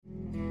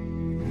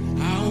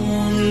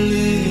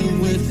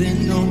with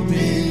an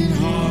open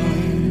heart.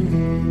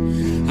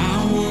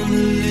 I wanna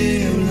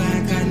live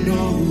like I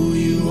know who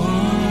you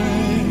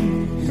are.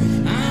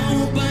 I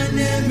hope I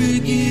never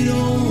get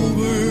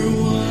over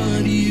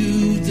what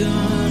you've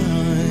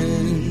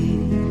done.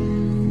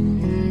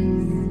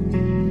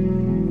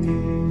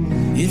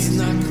 It's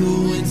not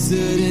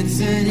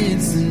coincidence and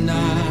it's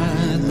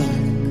not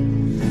luck.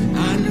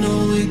 I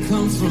know it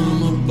comes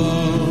from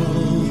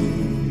above.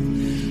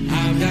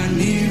 I've got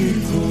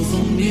miracles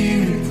on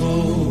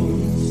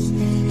miracles,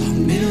 a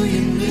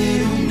million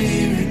little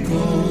miracles.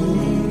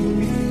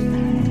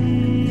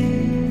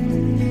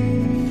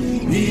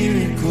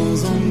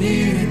 Miracles on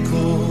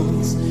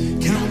miracles,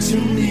 count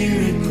your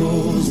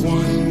miracles.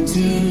 1,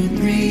 2,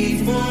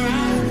 3, 4,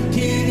 I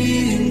can't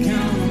even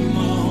count them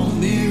all.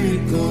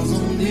 Miracles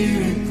on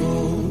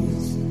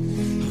miracles,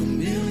 a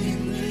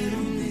million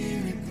little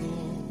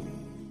miracles.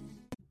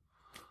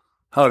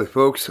 Howdy,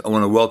 folks. I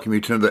want to welcome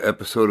you to another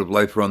episode of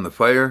Life Around the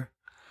Fire.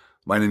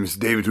 My name is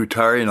David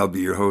Rutari, and I'll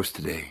be your host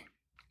today.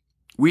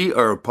 We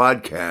are a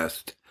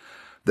podcast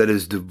that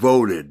is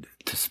devoted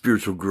to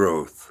spiritual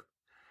growth.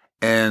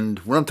 And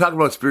when I'm talking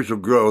about spiritual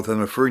growth, I'm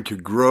referring to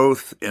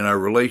growth in our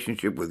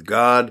relationship with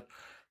God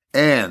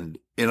and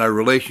in our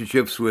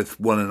relationships with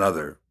one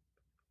another.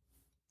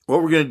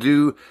 What we're going to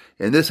do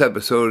in this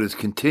episode is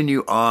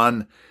continue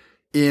on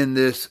in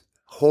this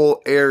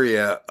whole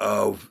area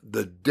of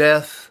the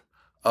death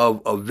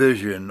of a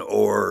vision,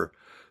 or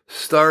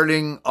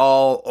starting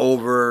all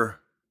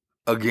over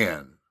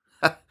again,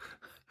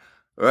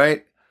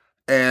 right?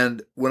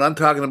 And when I'm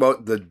talking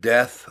about the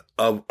death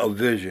of a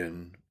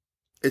vision,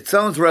 it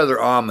sounds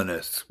rather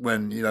ominous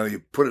when,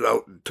 you put it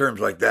out in terms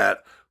like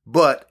that.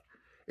 But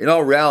in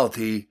all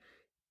reality,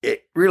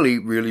 it really,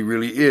 really,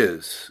 really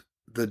is.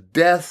 The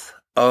death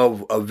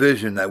of a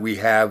vision that we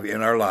have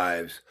in our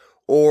lives,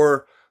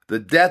 or the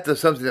death of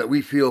something that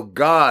we feel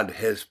God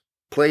has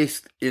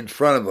placed in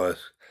front of us,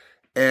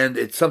 and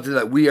it's something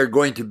that we are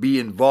going to be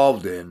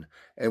involved in.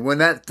 And when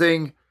that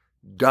thing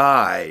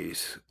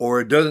dies,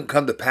 or it doesn't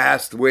come to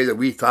pass the way that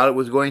we thought it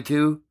was going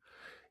to,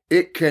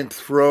 it can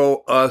throw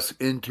us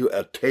into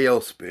a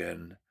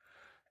tailspin.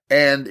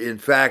 And in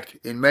fact,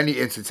 in many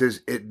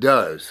instances, it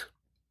does.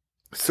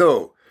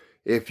 So,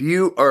 if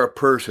you are a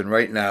person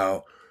right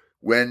now,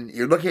 when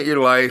you're looking at your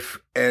life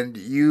and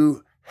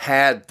you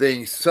had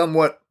things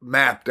somewhat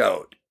mapped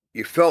out,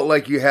 you felt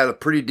like you had a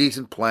pretty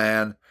decent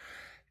plan,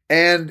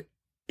 and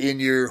in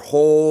your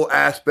whole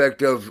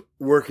aspect of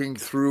working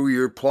through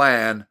your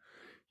plan,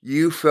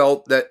 you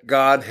felt that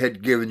God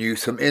had given you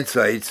some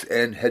insights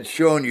and had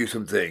shown you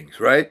some things,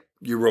 right?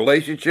 Your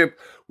relationship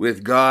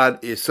with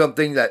God is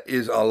something that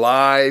is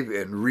alive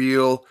and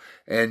real,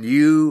 and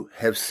you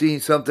have seen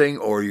something,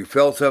 or you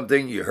felt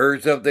something, you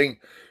heard something,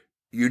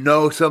 you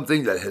know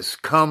something that has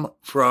come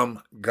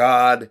from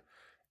God,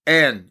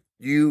 and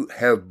you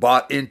have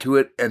bought into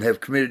it and have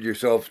committed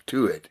yourself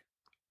to it.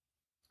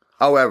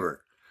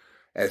 However,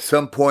 at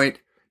some point,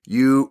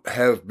 you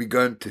have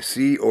begun to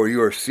see, or you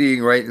are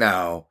seeing right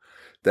now,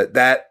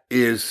 that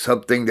is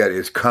something that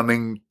is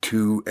coming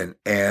to an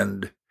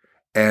end,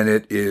 and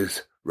it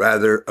is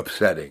rather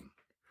upsetting.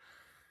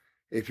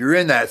 If you're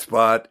in that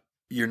spot,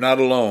 you're not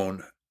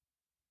alone.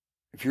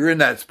 If you're in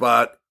that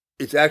spot,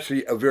 it's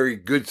actually a very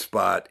good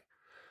spot.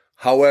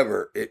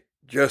 However, it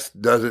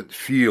just doesn't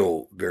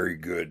feel very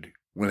good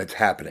when it's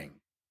happening.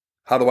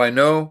 How do I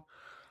know?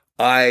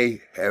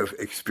 I have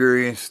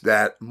experienced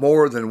that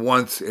more than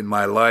once in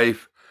my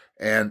life,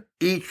 and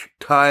each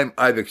time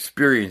I've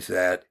experienced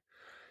that,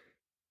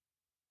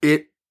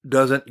 it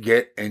doesn't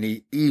get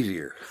any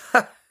easier.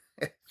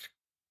 It's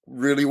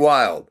really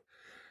wild.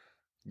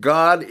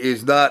 God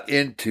is not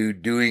into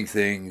doing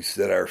things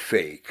that are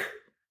fake.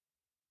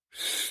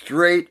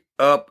 Straight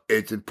up,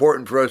 it's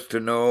important for us to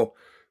know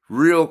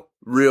real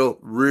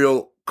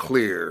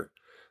clear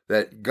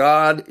that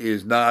God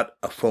is not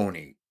a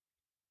phony.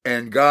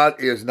 And God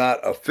is not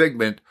a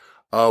figment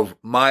of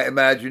my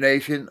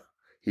imagination.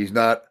 He's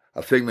not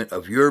a figment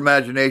of your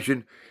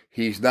imagination.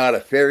 He's not a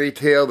fairy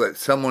tale that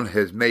someone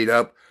has made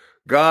up.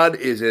 God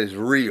is as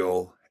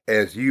real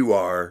as you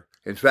are.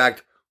 In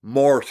fact,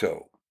 more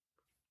so.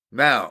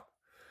 Now,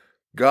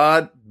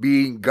 God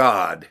being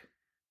God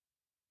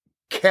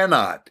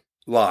cannot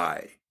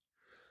lie.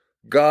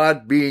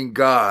 God being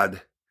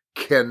God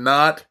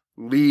cannot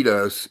lead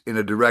us in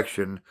a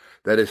direction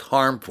that is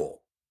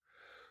harmful.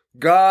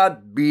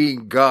 God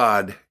being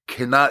God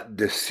cannot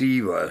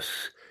deceive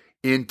us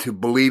into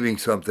believing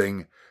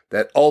something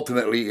that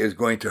ultimately is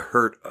going to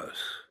hurt us.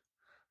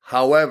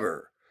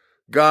 However,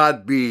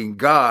 God being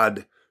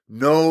God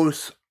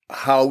knows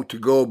how to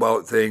go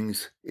about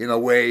things in a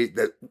way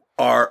that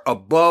are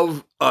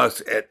above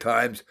us at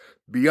times,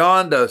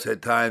 beyond us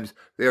at times.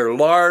 They are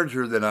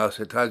larger than us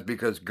at times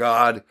because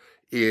God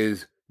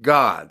is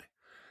God.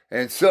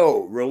 And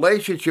so,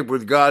 relationship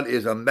with God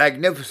is a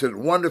magnificent,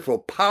 wonderful,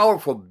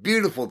 powerful,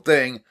 beautiful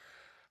thing.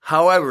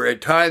 However, at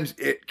times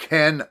it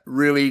can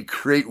really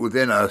create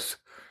within us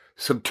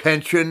some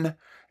tension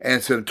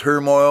and some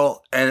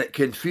turmoil, and it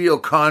can feel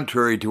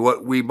contrary to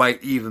what we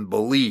might even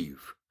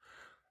believe.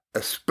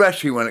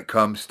 especially when it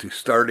comes to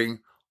starting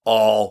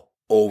all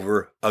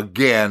over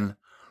again,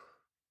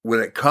 when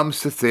it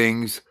comes to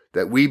things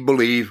that we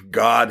believe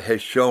God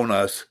has shown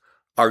us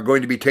are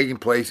going to be taking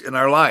place in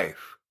our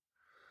life.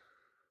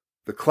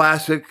 The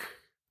classic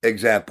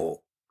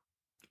example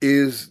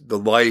is the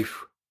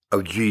life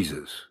of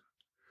Jesus.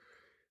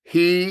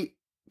 He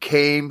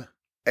came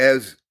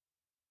as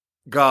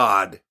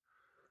God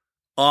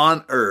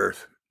on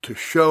earth to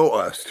show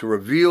us, to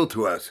reveal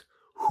to us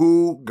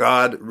who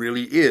God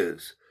really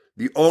is.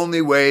 The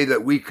only way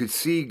that we could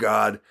see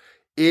God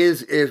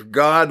is if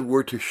God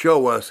were to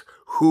show us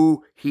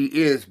who he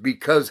is,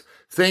 because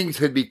things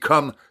had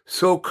become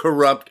so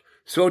corrupt,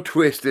 so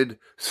twisted,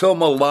 so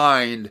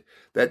maligned,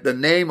 that the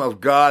name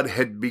of God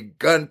had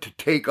begun to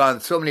take on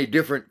so many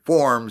different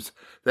forms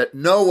that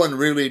no one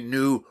really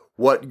knew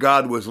what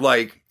God was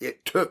like.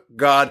 It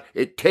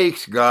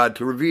takes God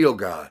to reveal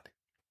God.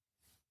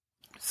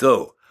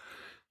 So,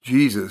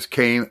 Jesus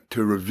came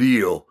to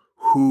reveal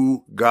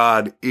who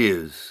God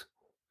is.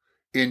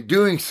 In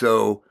doing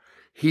so,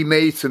 he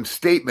made some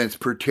statements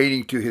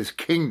pertaining to his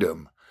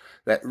kingdom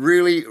that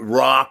really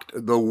rocked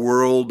the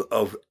world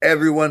of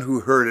everyone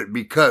who heard it,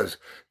 because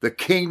the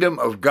kingdom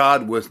of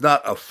God was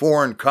not a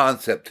foreign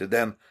concept to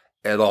them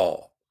at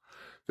all.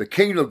 The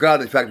kingdom of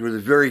God, in fact, was a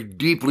very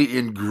deeply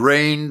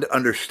ingrained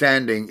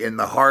understanding in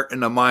the heart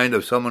and the mind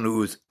of someone who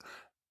was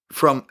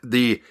from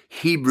the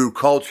Hebrew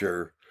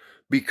culture,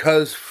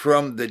 because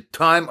from the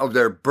time of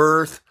their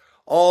birth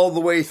all the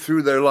way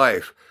through their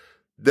life,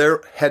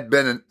 there had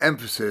been an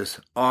emphasis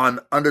on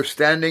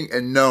understanding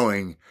and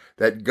knowing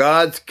that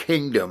God's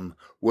kingdom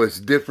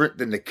was different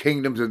than the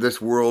kingdoms of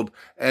this world,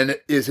 and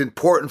it is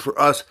important for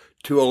us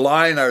to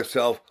align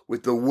ourselves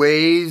with the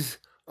ways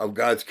of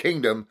God's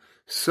kingdom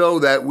so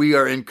that we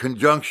are in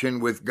conjunction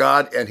with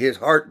God and his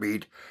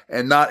heartbeat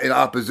and not in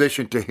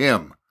opposition to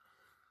him.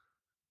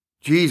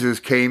 Jesus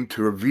came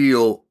to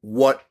reveal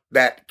what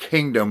that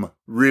kingdom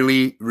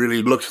really,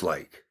 really looks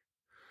like.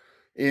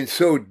 In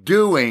so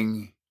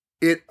doing,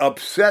 it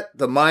upset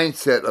the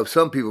mindset of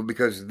some people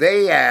because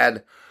they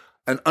had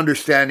an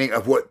understanding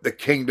of what the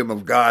kingdom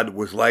of God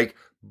was like,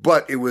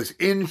 but it was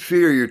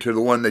inferior to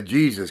the one that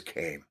Jesus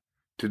came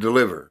to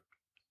deliver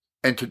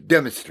and to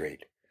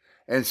demonstrate.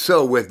 And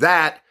so with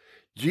that,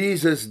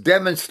 Jesus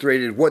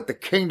demonstrated what the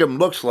kingdom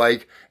looks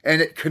like,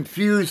 and it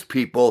confused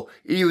people,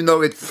 even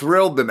though it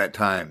thrilled them at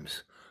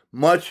times,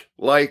 much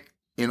like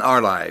in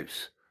our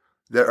lives.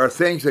 There are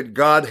things that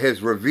God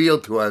has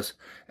revealed to us,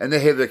 and they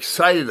have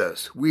excited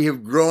us. We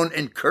have grown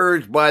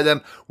encouraged by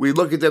them. We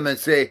look at them and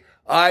say,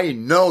 I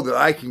know that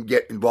I can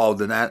get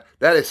involved in that.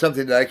 That is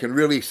something that I can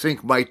really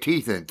sink my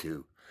teeth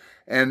into.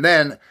 And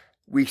then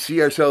we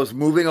see ourselves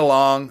moving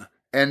along,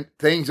 and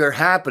things are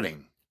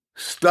happening.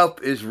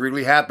 Stuff is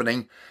really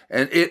happening,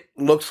 and it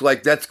looks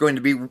like that's going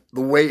to be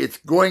the way it's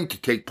going to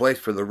take place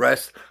for the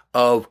rest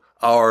of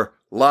our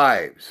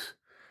lives.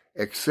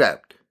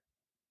 Except,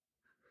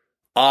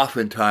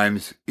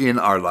 oftentimes in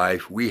our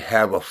life, we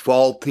have a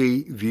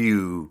faulty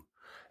view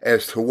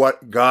as to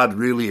what God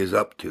really is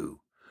up to.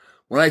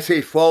 When I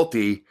say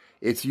faulty,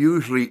 it's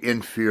usually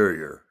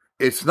inferior.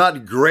 It's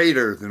not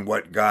greater than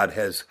what God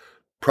has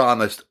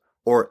promised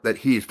or that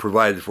he has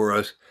provided for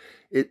us.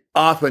 It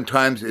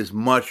oftentimes is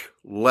much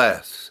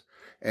less.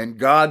 And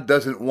God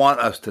doesn't want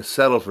us to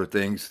settle for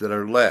things that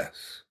are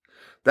less.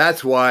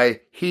 That's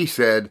why he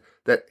said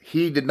that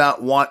he did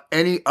not want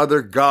any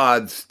other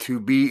gods to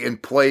be in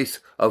place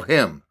of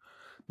him,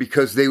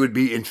 because they would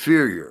be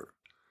inferior.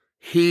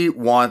 He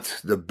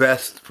wants the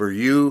best for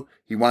you.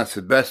 He wants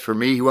the best for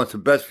me. He wants the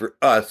best for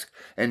us.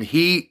 And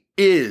he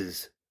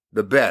is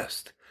the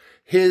best.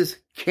 His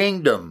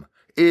kingdom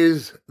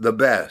is the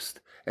best.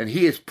 And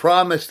he has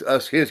promised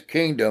us his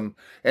kingdom,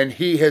 and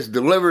he has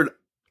delivered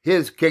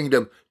his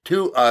kingdom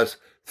to us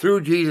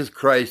through Jesus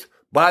Christ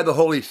by the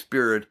Holy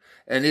Spirit.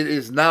 And it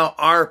is now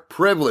our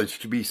privilege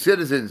to be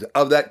citizens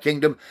of that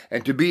kingdom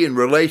and to be in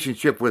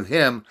relationship with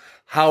him.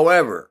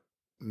 However,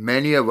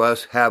 many of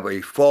us have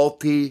a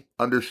faulty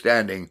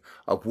understanding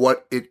of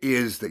what it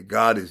is that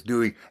God is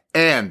doing.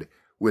 And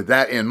with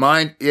that in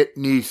mind, it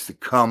needs to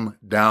come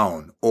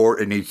down, or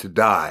it needs to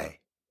die.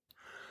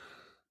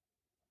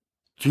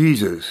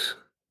 Jesus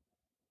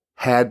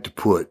had to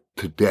put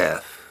to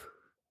death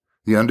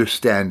the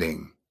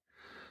understanding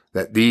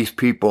that these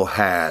people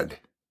had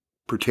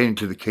pertaining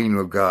to the kingdom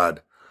of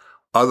God.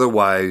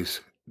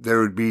 Otherwise, there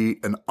would be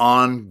an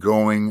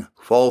ongoing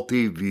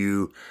faulty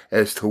view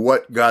as to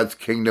what God's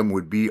kingdom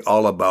would be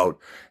all about,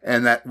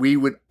 and that we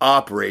would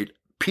operate,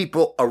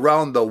 people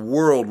around the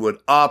world would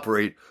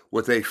operate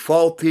with a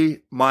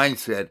faulty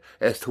mindset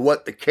as to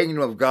what the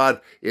kingdom of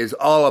God is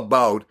all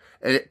about.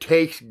 And it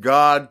takes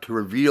God to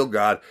reveal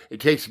God. It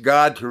takes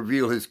God to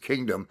reveal his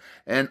kingdom.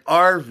 And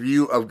our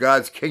view of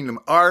God's kingdom,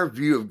 our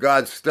view of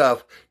God's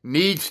stuff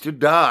needs to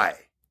die.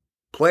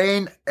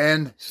 Plain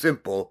and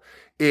simple.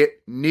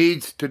 It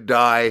needs to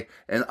die.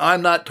 And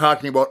I'm not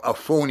talking about a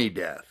phony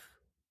death.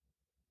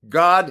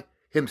 God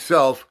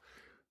himself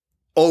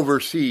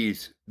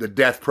oversees the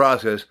death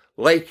process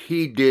like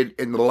he did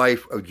in the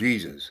life of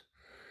Jesus.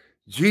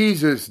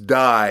 Jesus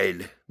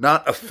died,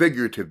 not a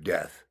figurative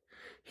death.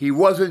 He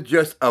wasn't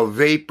just a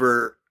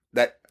vapor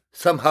that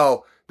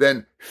somehow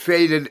then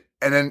faded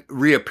and then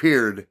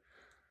reappeared.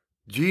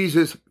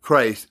 Jesus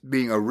Christ,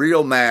 being a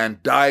real man,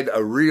 died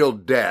a real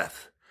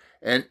death.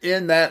 And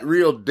in that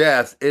real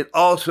death, it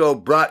also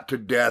brought to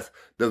death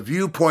the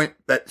viewpoint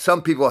that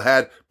some people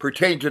had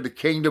pertaining to the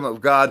kingdom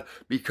of God,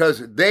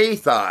 because they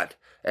thought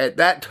at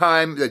that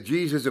time that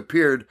Jesus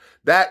appeared,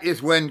 that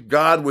is when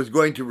God was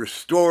going to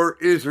restore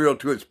Israel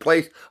to its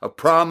place of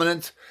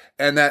prominence,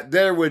 and that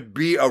there would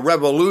be a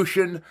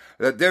revolution,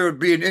 that there would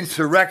be an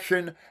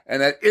insurrection,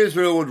 and that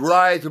Israel would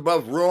rise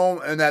above Rome,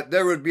 and that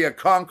there would be a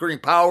conquering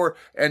power,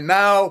 and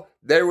now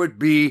there would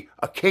be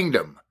a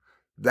kingdom.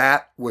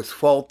 That was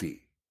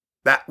faulty.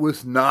 That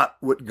was not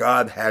what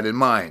God had in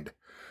mind.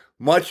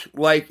 Much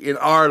like in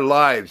our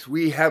lives,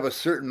 we have a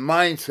certain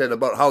mindset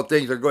about how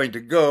things are going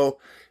to go.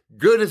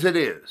 Good as it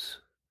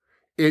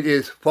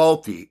is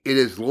faulty, it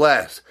is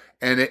less,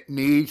 and it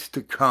needs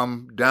to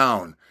come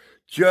down.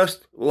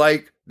 Just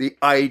like the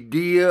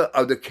idea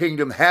of the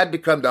kingdom had to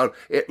come down,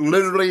 it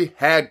literally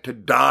had to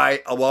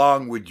die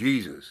along with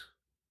Jesus.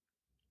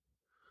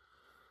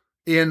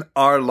 In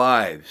our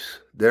lives,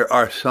 there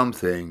are some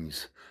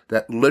things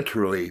that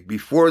literally,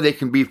 before they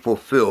can be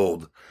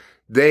fulfilled,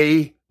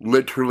 they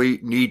literally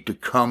need to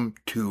come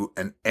to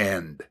an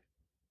end.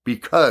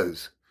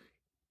 Because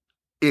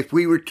if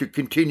we were to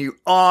continue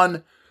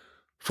on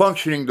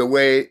functioning the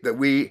way that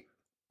we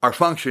are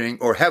functioning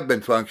or have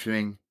been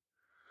functioning,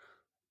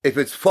 if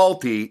it's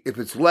faulty, if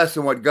it's less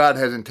than what God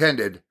has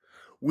intended,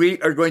 we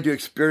are going to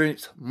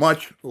experience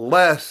much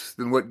less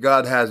than what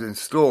God has in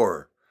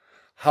store.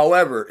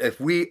 However, if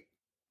we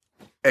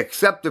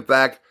accept the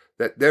fact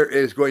that there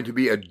is going to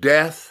be a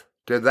death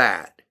to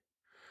that,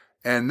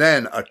 and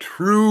then a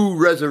true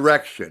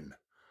resurrection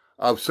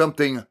of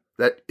something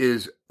that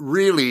is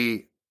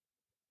really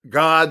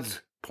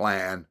God's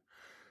plan,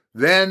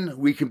 then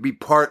we can be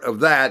part of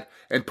that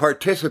and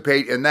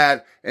participate in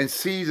that and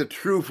see the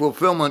true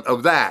fulfillment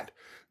of that.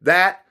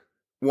 That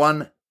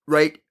one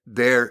right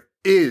there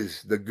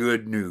is the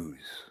good news.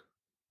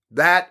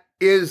 That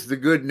is the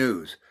good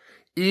news.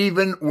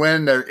 Even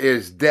when there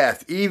is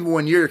death, even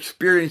when you're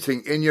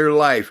experiencing in your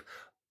life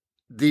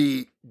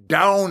the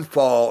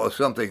downfall of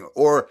something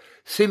or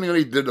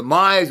seemingly the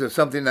demise of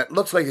something that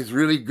looks like it's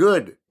really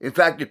good. In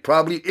fact, it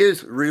probably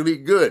is really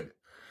good,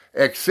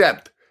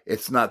 except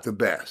it's not the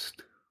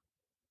best.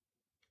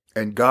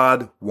 And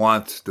God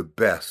wants the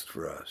best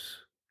for us.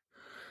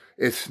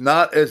 It's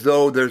not as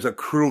though there's a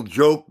cruel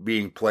joke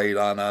being played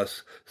on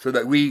us so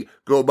that we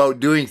go about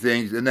doing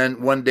things and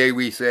then one day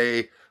we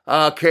say,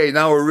 okay,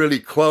 now we're really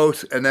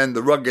close, and then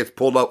the rug gets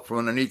pulled up from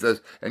underneath us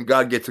and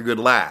God gets a good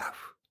laugh.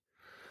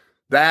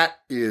 That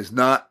is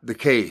not the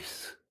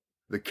case.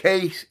 The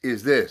case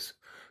is this: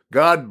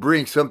 God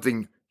brings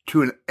something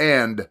to an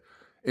end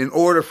in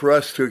order for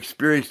us to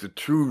experience the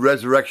true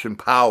resurrection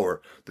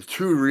power, the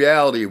true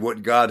reality of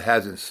what God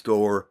has in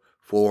store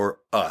for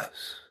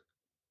us.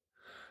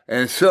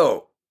 And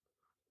so,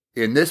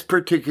 in this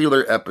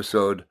particular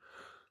episode,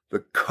 the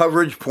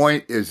coverage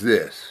point is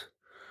this: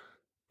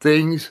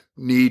 things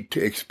need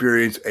to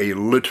experience a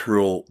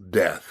literal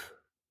death,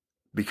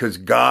 because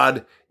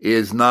God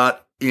is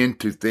not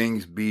into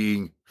things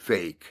being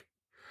fake.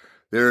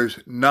 There's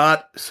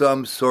not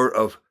some sort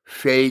of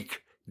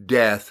fake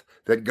death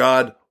that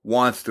God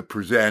wants to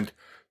present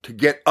to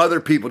get other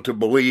people to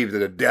believe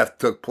that a death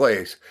took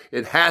place.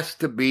 It has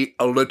to be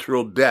a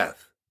literal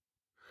death.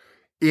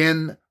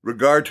 In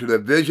regard to the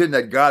vision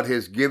that God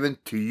has given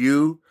to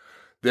you,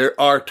 there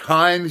are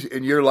times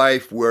in your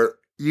life where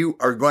you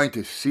are going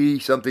to see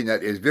something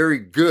that is very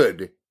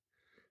good,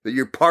 that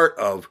you're part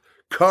of,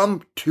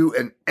 come to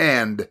an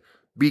end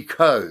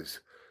because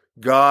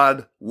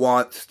God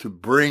wants to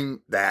bring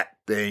that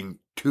thing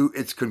to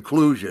its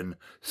conclusion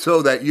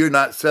so that you're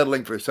not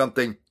settling for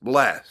something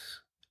less.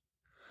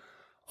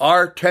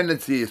 Our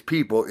tendency as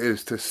people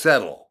is to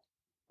settle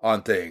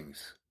on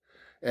things.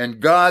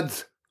 And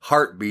God's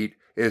heartbeat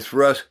is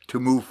for us to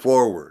move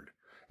forward.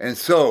 And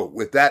so,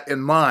 with that in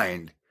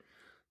mind,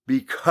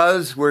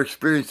 because we're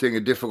experiencing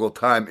a difficult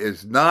time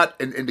is not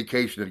an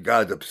indication that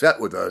God's upset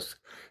with us.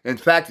 In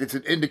fact, it's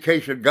an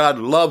indication God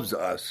loves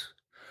us.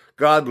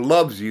 God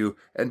loves you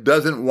and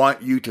doesn't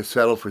want you to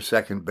settle for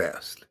second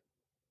best.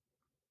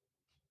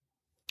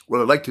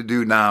 What I'd like to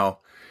do now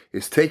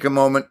is take a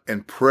moment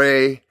and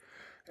pray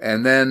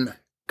and then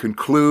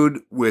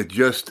conclude with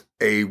just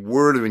a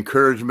word of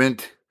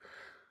encouragement.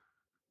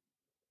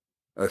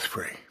 Let's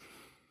pray.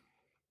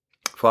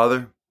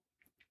 Father,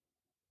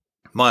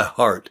 my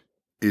heart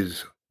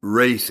is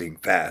racing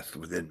fast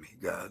within me,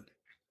 God.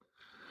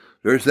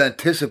 There's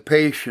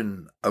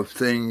anticipation of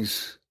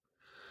things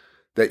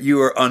that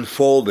you are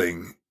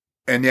unfolding,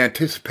 and the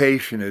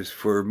anticipation is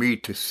for me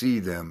to see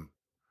them.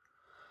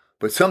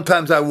 But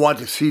sometimes I want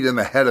to see them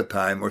ahead of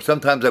time, or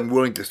sometimes I'm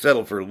willing to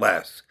settle for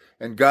less.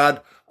 And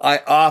God,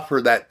 I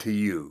offer that to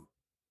you.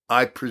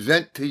 I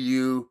present to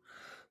you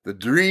the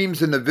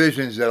dreams and the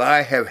visions that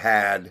I have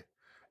had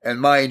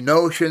and my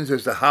notions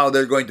as to how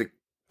they're going to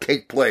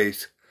take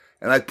place.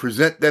 and I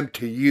present them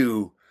to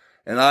you,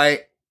 and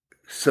I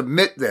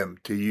submit them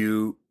to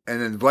you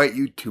and invite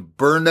you to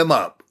burn them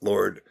up,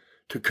 Lord,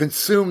 to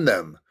consume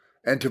them,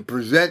 and to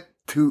present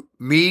to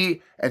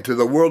me and to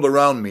the world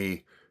around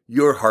me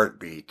your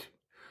heartbeat,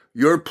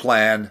 your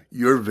plan,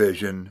 your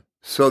vision,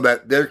 so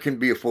that there can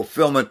be a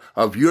fulfillment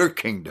of your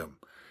kingdom.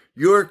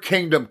 Your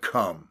kingdom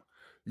come.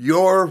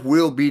 Your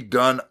will be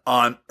done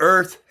on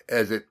earth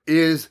as it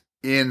is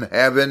in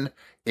heaven,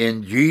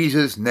 in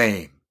Jesus'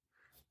 name.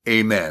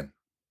 Amen.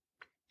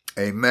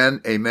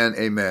 Amen, amen,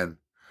 amen.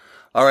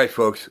 All right,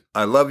 folks,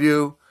 I love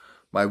you.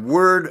 My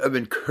word of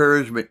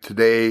encouragement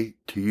today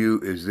to you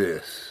is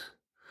this.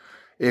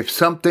 If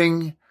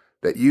something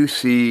that you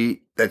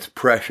see that's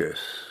precious,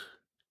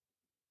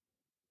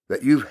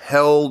 that you've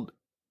held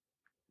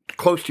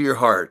close to your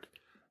heart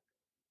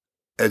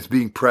as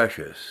being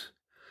precious,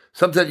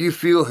 something that you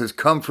feel has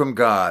come from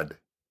God,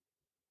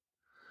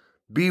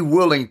 be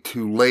willing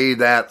to lay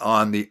that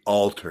on the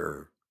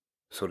altar,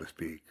 so to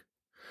speak.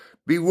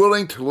 Be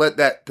willing to let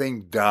that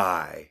thing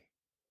die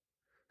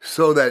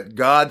so that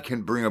God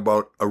can bring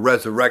about a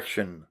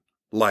resurrection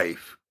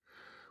life,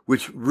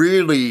 which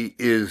really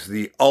is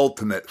the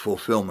ultimate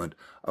fulfillment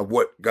of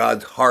what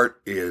God's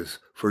heart is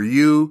for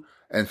you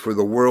and for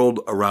the world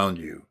around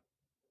you.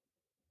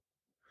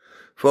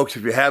 Folks,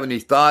 if you have any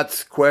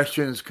thoughts,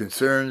 questions,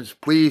 concerns,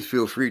 please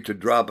feel free to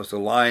drop us a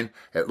line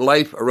at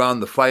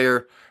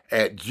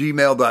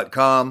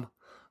lifearoundthefire@gmail.com.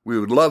 We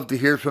would love to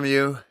hear from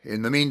you.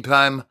 In the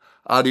meantime,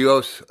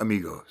 adios,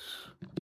 amigos.